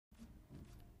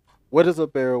What is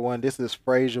up, everyone? This is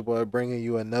FrazierBoyy bringing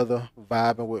you another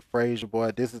Vibing with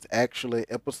FrazierBoyy. This is actually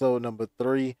episode number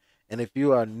 3. And if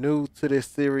you are new to this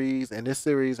series, in this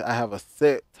series, I have a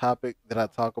set topic that I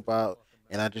talk about,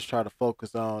 and I just try to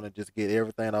focus on and just get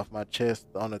everything off my chest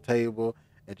on the table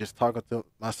and just talking to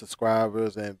my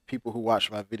subscribers and people who watch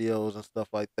my videos and stuff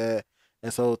like that.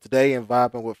 And so today in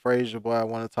Vibing with FrazierBoyy, I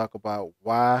want to talk about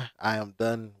why I am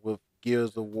done with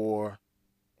Gears of War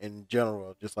in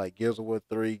general, just like Gears of War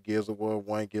 3, Gears of War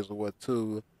 1, Gears of War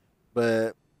 2.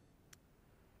 But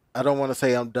I don't want to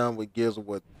say I'm done with Gears of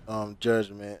War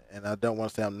Judgment, and I don't want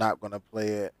to say I'm not going to play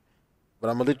it. But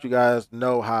I'm going to let you guys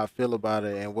know how I feel about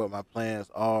it and what my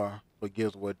plans are for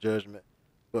Gears of War Judgment.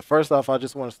 But first off, I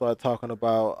just want to start talking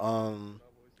about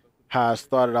how I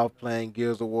started off playing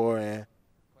Gears of War and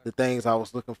the things I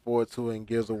was looking forward to in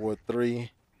Gears of War 3.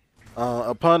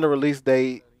 Upon the release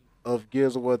date of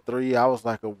Gears of War 3, I was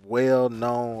like a well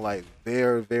known, like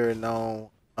very, very known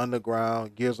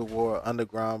underground Gears of War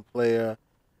underground player.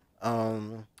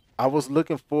 Um, I was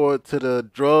looking forward to the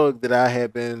drug that I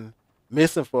had been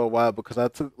missing for a while because I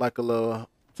took like a little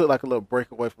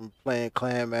break away from playing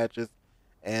clan matches,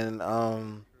 and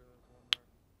I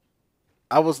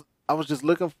was just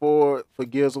looking forward for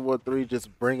Gears of War 3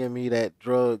 just bringing me that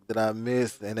drug that I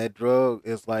missed, and that drug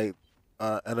is like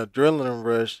an adrenaline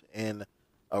rush and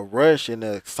a rush and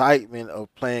the excitement of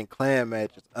playing clan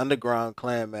matches, underground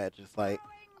clan matches. Like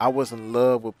I was in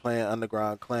love with playing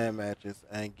underground clan matches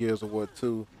and Gears of War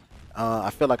 2. I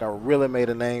feel like I really made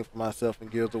a name for myself in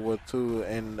Gears of War 2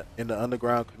 and in the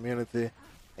underground community,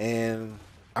 and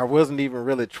I wasn't even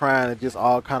really trying. It just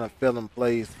all kind of fell in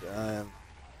place. And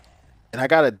I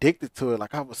got addicted to it.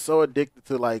 Like I was so addicted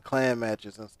to like clan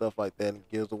matches and stuff like that in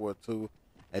Gears of War 2.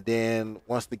 And then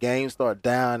once the game started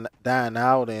dying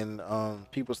out and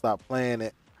people stopped playing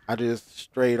it, I just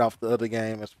strayed off the other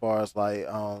game as far as like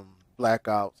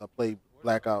Blackouts. I played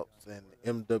Blackouts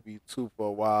and MW2 for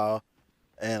a while,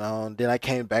 and then I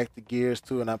came back to Gears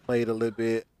 2 and I played a little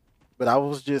bit. But I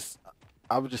was just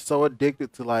so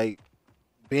addicted to like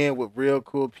being with real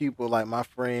cool people like my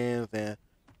friends, and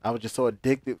I was just so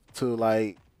addicted to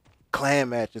like clan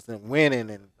matches and winning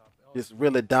and just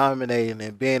really dominating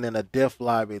and being in a death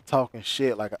lobby talking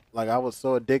shit like I was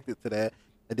so addicted to that.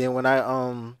 And then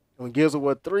when Gears of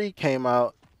War 3 came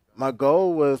out, my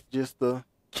goal was just to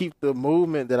keep the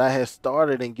movement that I had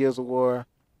started in Gears of War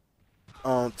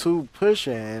 2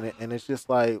 pushing, and it's just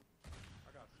like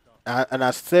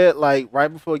I said like right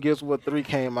before Gears of War 3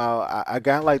 came out, I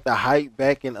got like the hype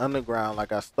back in Underground.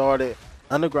 Like I started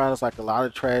Underground is like a lot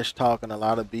of trash talk and a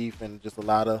lot of beef and just a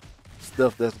lot of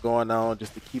stuff that's going on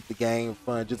just to keep the game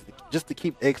fun, just to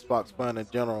keep Xbox fun in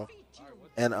general.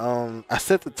 And I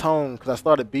set the tone because I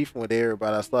started beefing with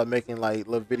everybody. I started making like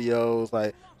little videos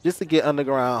like just to get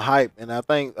Underground hype, and I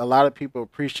think a lot of people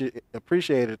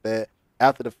appreciated that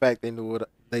after the fact they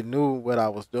knew what I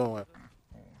was doing.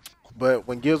 But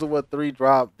when Gears of War 3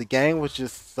 dropped, the game was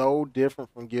just so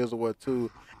different from Gears of War 2,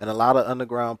 and a lot of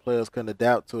underground players couldn't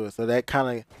adapt to it. So that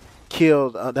kind of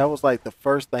killed. That was like the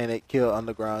first thing that killed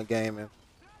underground gaming.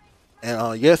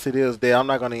 And yes, it is there. I'm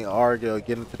not gonna even argue or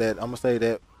get into that. I'm gonna say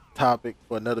that topic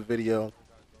for another video.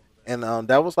 And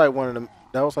that was like one of the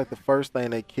that was like the first thing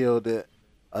that killed it.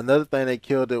 Another thing that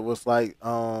killed it was like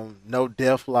no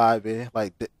death lobby.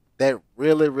 Like that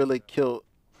really really killed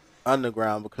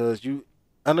underground because you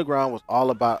underground was all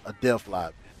about a death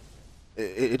lobby.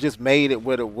 It just made it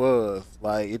what it was.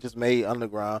 Like it just made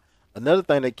underground. Another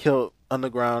thing that killed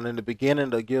underground in the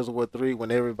beginning of Gears of War 3 when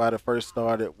everybody first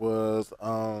started was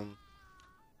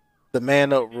the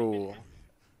man up rule.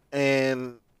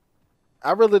 And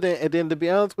I really didn't, and then to be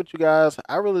honest with you guys,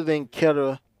 I really didn't care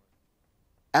to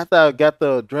after I got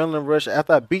the adrenaline rush,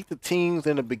 after I beat the teams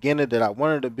in the beginning that I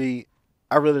wanted to beat,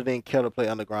 I really didn't care to play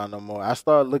underground no more. I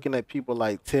started looking at people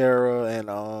like Terra and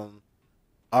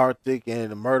Arctic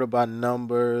and Murder by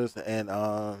Numbers, and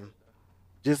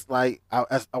just like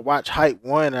as I watch Hype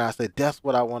One, and I said that's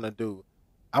what I want to do.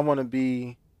 I want to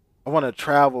be, I want to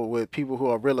travel with people who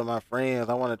are really my friends.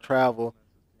 I want to travel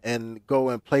and go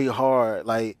and play hard.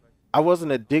 Like I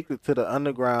wasn't addicted to the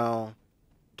underground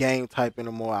game type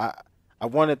anymore. I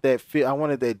wanted that feel. I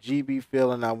wanted that GB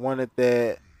feeling. I wanted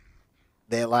that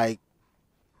like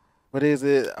what is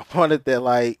it? I wanted that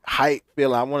like hype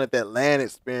feeling. I wanted that land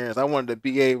experience. I wanted to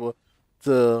be able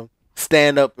to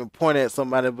stand up and point at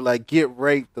somebody and be like, get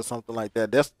raped or something like that.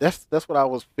 That's what I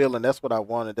was feeling. That's what I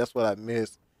wanted. That's what I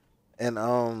missed. And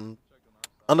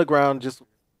Underground just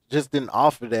didn't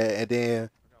offer that. And then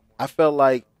I felt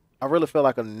like I really felt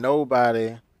like a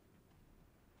nobody,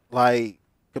 like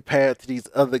compared to these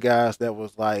other guys that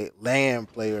was like land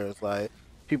players, like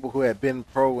people who had been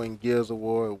pro in Gears of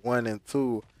War 1 and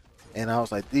 2, and I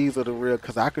was like, these are the real.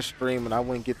 Because I could stream and I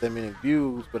wouldn't get that many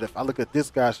views, but if I look at this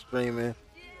guy streaming,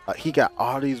 like he got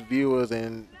all these viewers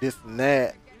and this and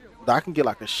that. I can get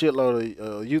like a shitload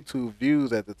of YouTube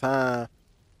views at the time,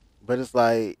 but it's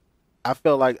like I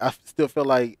still felt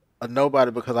like a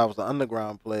nobody because I was an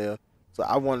underground player. So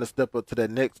I wanted to step up to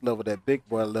that next level, that big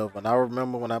boy level. And I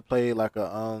remember when I played like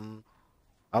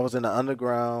I was in an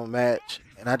underground match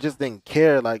and I just didn't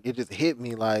care. Like it just hit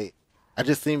me. Like I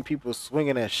just seen people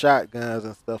swinging at shotguns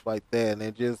and stuff like that, and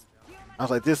it just I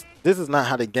was like, this is not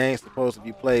how the game's supposed to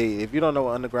be played. If you don't know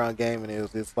what underground gaming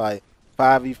is, it's like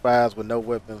 5v5s with no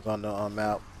weapons on the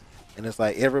map, and it's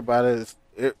like everybody's.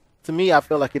 To me, I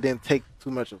feel like it didn't take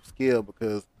too much of skill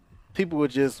because people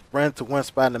would just run to one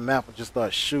spot in the map and just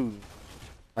start shooting.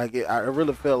 I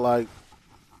really felt like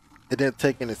it didn't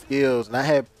take any skills, and I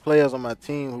had players on my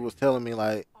team who was telling me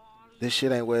like, "This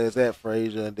shit ain't where it's at,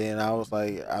 Frazier." And then I was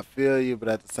like, "I feel you," but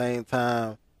at the same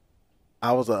time,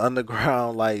 I was an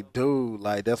underground like dude.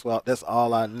 Like that's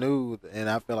all I knew, and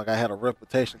I felt like I had a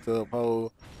reputation to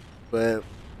uphold. But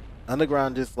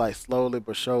underground just like slowly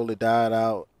but surely died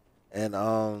out, and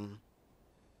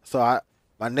so I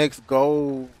my next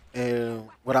goal and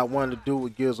what I wanted to do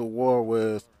with Gears of War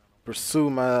was pursue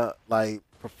my like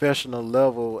professional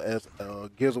level as a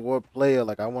Gears of War player.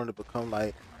 Like I wanted to become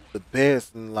like the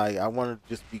best, and like I wanted to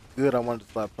just be good. I wanted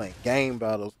to start playing game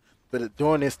battles. But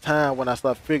during this time, when I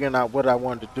started figuring out what I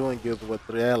wanted to do in Gears of War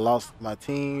 3, I lost my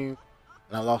team,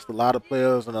 and I lost a lot of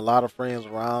players and a lot of friends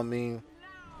around me.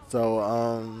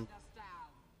 So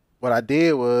what I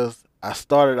did was I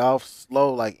started off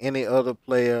slow like any other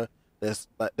player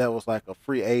that was like a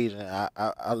free agent.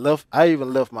 I left I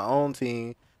even left my own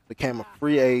team, became a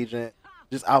free agent,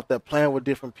 just out there playing with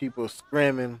different people,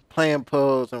 scrimming, playing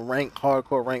pubs and rank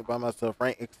hardcore rank by myself,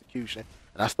 rank execution.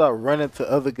 And I started running to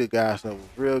other good guys that was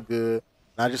real good.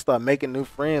 And I just started making new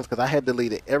friends because I had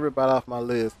deleted everybody off my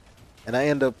list. And I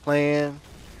ended up playing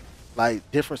like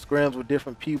different scrims with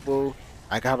different people.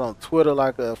 I got on Twitter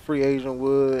like a free agent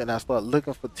would, and I started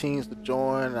looking for teams to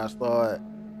join. And I started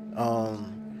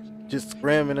um, just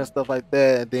scrimming and stuff like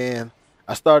that. And then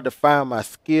I started to find my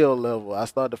skill level. I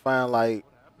started to find like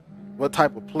what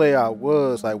type of player I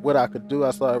was, like what I could do.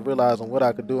 I started realizing what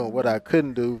I could do and what I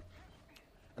couldn't do,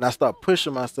 and I started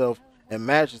pushing myself in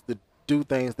matches to do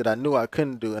things that I knew I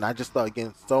couldn't do, and I just started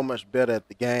getting so much better at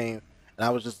the game. And I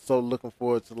was just so looking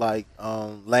forward to like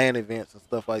land events and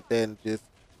stuff like that, and just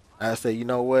I said, you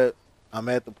know what, I'm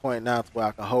at the point now to where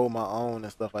I can hold my own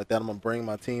and stuff like that. I'm gonna bring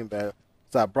my team back.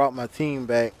 So I brought my team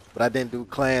back, but I didn't do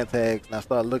clan tags, and I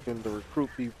started looking to recruit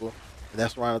people. And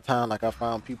that's around the time like I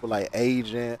found people like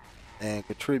Agent and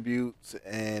Contributes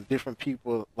and different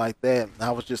people like that. And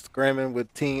I was just scrimming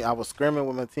with team. I was scrimming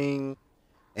with my team,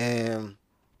 and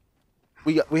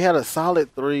we had a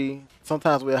solid three.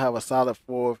 Sometimes we'll have a solid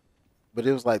fourth, but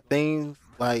it was like things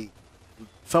like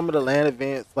some of the land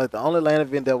events. Like the only land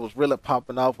event that was really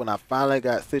popping off when I finally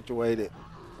got situated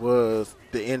was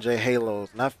the NJ Halos,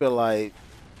 and I feel like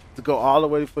to go all the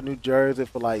way for New Jersey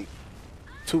for like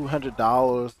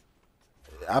 $200.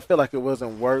 I feel like it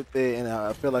wasn't worth it, and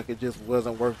I feel like it just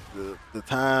wasn't worth the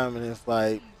time. And it's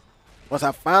like once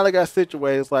I finally got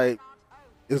situated, it's like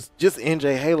it's just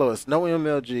NJ Halo. It's no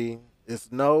MLG.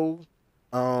 It's no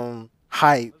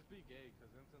hype,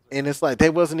 and it's like they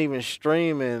wasn't even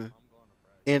streaming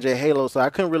NJ Halo, so I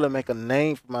couldn't really make a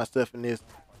name for myself in this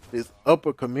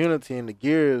upper community in the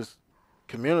Gears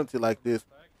community like this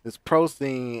pro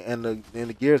scene and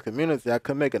the Gears community. I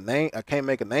couldn't make a name. I can't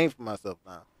make a name for myself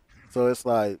now. So it's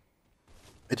like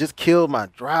it just killed my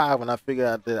drive when I figured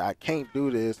out that I can't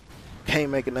do this, can't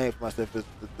make a name for myself.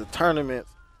 The tournaments,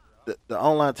 the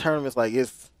online tournaments, like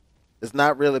it's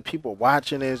not really people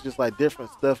watching it. It's just like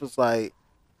different stuff. It's like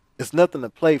it's nothing to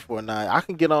play for now. I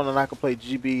can get on and I can play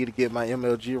GB to get my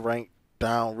MLG rank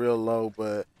down real low,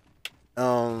 but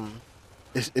um,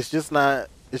 it's just not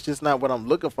what I'm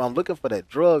looking for. I'm looking for that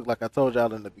drug, like I told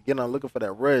y'all in the beginning. I'm looking for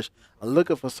that rush. I'm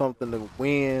looking for something to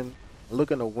win. I'm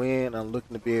looking to win. I'm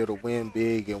looking to be able to win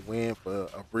big and win for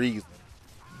a reason.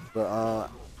 But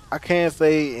I can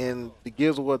say in the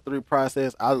Gears of War 3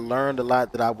 process, I learned a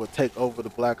lot that I would take over the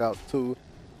Blackout 2.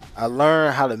 I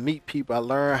learned how to meet people. I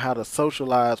learned how to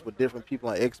socialize with different people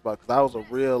on Xbox. 'Cause I was a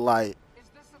real like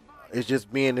it's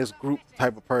just me and this group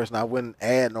type of person. I wouldn't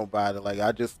add nobody. Like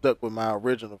I just stuck with my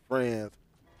original friends.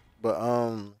 But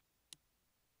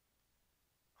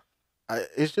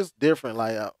it's just different.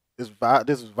 Like this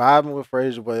is vibing with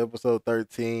FrazierBoyy episode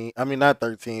 13. I mean not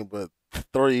 13, but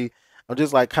 3. I'm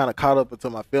just like kind of caught up into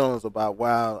my feelings about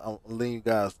why I'm letting you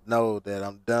guys know that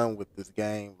I'm done with this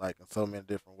game, like in so many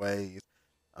different ways.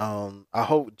 I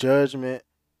hope Judgment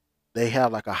they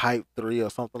have like a hype 3 or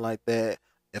something like that.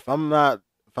 If I'm not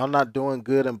if I'm not doing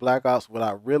good in Black Ops, what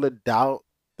I really doubt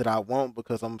that I won't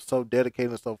because I'm so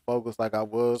dedicated and so focused like I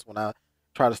was when I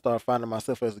try to start finding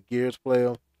myself as a Gears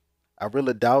player. I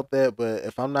really doubt that, but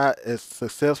if I'm not as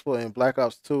successful in Black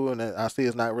Ops 2 and I see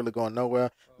it's not really going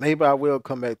nowhere, maybe I will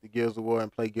come back to Gears of War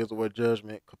and play Gears of War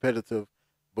Judgment competitive.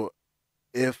 But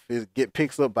if it get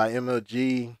picks up by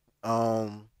MLG,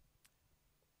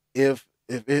 if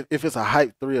it's a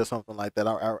hype 3 or something like that,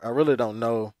 I really don't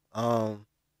know.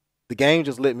 The game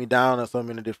just let me down in so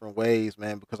many different ways,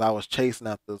 man, because I was chasing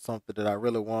after something that I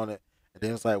really wanted. And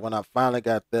then it's like when I finally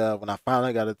got there, when I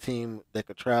finally got a team that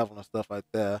could travel and stuff like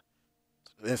that,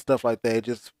 it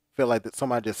just felt like that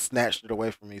somebody just snatched it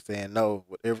away from me, saying no,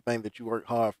 with everything that you worked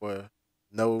hard for,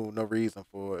 no reason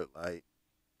for it. Like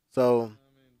so, I mean,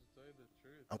 to say the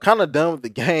truth, I'm kind of done with the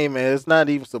game, man. It's not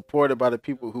even supported by the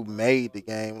people who made the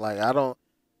game. Like I don't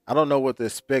know what to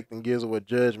expect in Gears of War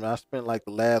Judgment. I spent like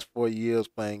the last 4 years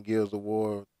playing Gears of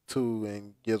War 2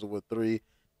 and Gears of War 3,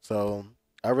 so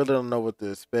I really don't know what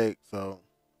to expect. So,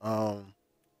 um,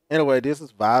 anyway, this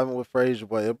is Vibing with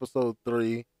FrazierBoyy, episode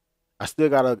 3. I still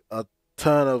got a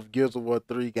ton of Gears of War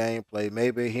 3 gameplay.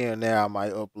 Maybe here and there I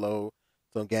might upload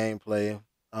some gameplay.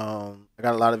 I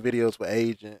got a lot of videos with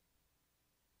Agent.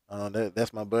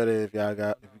 That's my buddy. If you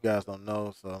guys don't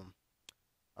know, so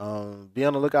be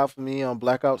on the lookout for me on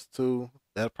Black Ops 2.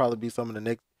 That'll probably be some of the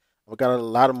next. We got a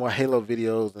lot of more Halo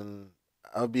videos, and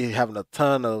I'll be having a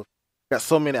ton of. Got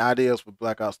so many ideas for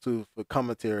Black Ops 2 for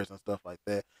commentaries and stuff like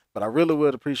that. But I really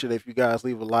would appreciate it if you guys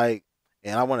leave a like.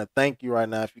 And I want to thank you right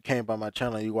now if you came by my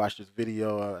channel and you watched this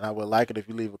video. And I would like it if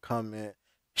you leave a comment.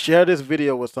 Share this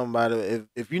video with somebody.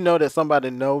 If you know that somebody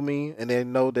know me and they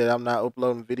know that I'm not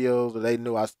uploading videos or they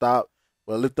knew I stopped,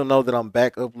 well, let them know that I'm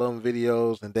back uploading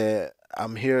videos and that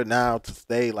I'm here now to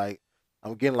stay. Like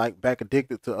I'm getting like back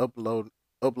addicted to uploading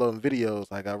videos.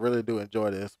 Like I really do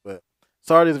enjoy this. But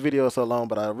sorry this video is so long,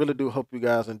 but I really do hope you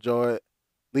guys enjoy it.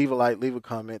 Leave a like, leave a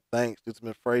comment. Thanks. This has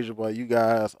been FrazierBoyy. You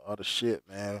guys are the shit,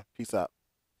 man. Peace out.